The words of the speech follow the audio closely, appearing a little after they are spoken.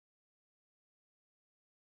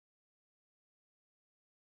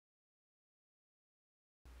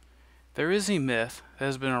There is a myth that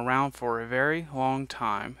has been around for a very long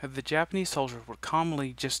time that the Japanese soldiers would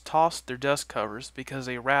commonly just toss their dust covers because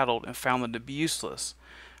they rattled and found them to be useless.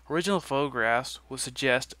 Original photographs would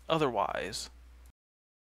suggest otherwise.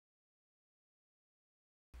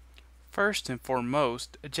 First and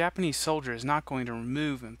foremost, a Japanese soldier is not going to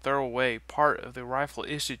remove and throw away part of the rifle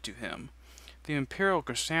issued to him. The imperial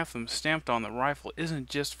chrysanthemum stamped on the rifle isn't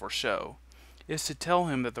just for show. It's to tell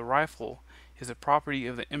him that the rifle is the property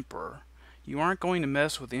of the emperor. You aren't going to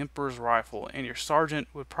mess with the emperor's rifle, and your sergeant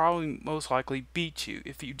would probably most likely beat you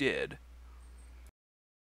if you did.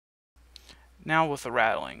 Now with the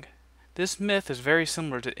rattling. This myth is very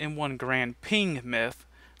similar to the M1 Grand Ping myth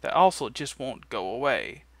that also just won't go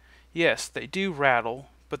away. Yes, they do rattle,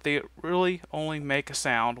 but they really only make a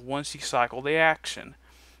sound once you cycle the action.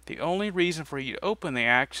 The only reason for you to open the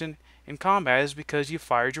action in combat is because you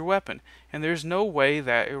fired your weapon, and there's no way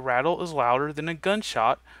that a rattle is louder than a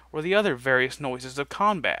gunshot or the other various noises of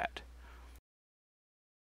combat.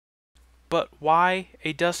 But why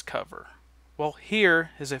a dust cover? Well,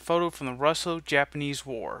 here is a photo from the Russo-Japanese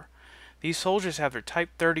War. These soldiers have their Type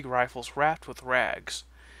 30 rifles wrapped with rags.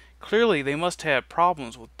 Clearly they must have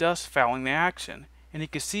problems with dust fouling the action, and you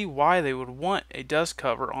can see why they would want a dust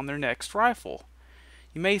cover on their next rifle.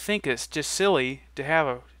 You may think it's just silly to have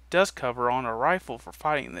a dust cover on a rifle for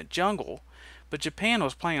fighting in the jungle, but Japan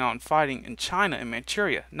was planning on fighting in China and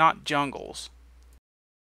Manchuria, not jungles.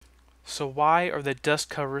 So why are the dust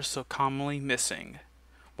covers so commonly missing?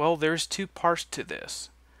 Well, there's two parts to this.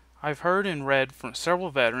 I've heard and read from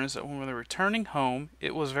several veterans that when they were returning home,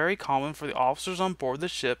 it was very common for the officers on board the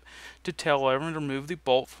ship to tell everyone to remove the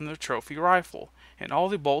bolt from their trophy rifle, and all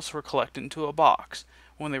the bolts were collected into a box.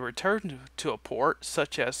 When they returned to a port,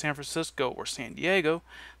 such as San Francisco or San Diego,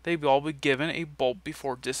 they'd all be given a bolt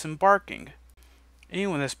before disembarking.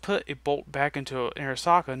 Anyone that's put a bolt back into an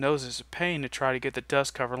Arisakas knows it's a pain to try to get the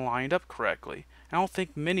dust cover lined up correctly. I don't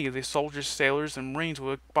think many of the soldiers, sailors, and Marines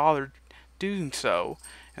would bother doing so,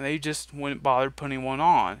 and they just wouldn't bother putting one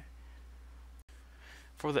on.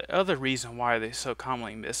 For the other reason why they're so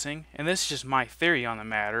commonly missing, and this is just my theory on the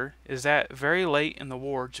matter, is that very late in the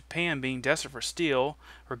war, Japan being desperate for steel,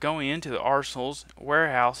 were going into the arsenals,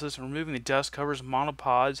 warehouses, removing the dust covers,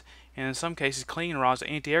 monopods, and in some cases cleaning rods at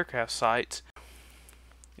anti-aircraft sites.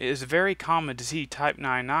 It is very common to see Type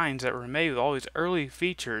 99s that were made with all these early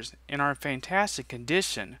features and are in fantastic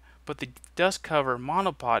condition, but the dust cover,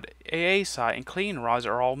 monopod, AA sight, and cleaning rods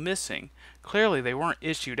are all missing. Clearly they weren't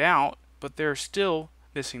issued out, but they're still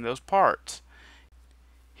missing those parts.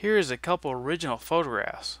 Here is a couple original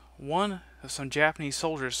photographs. One of some Japanese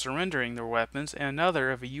soldiers surrendering their weapons, and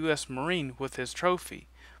another of a U.S. Marine with his trophy.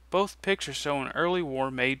 Both pictures show an early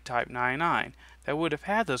war made Type 99 that would have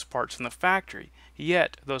had those parts in the factory,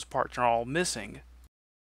 yet those parts are all missing.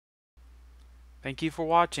 Thank you for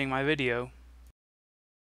watching my video.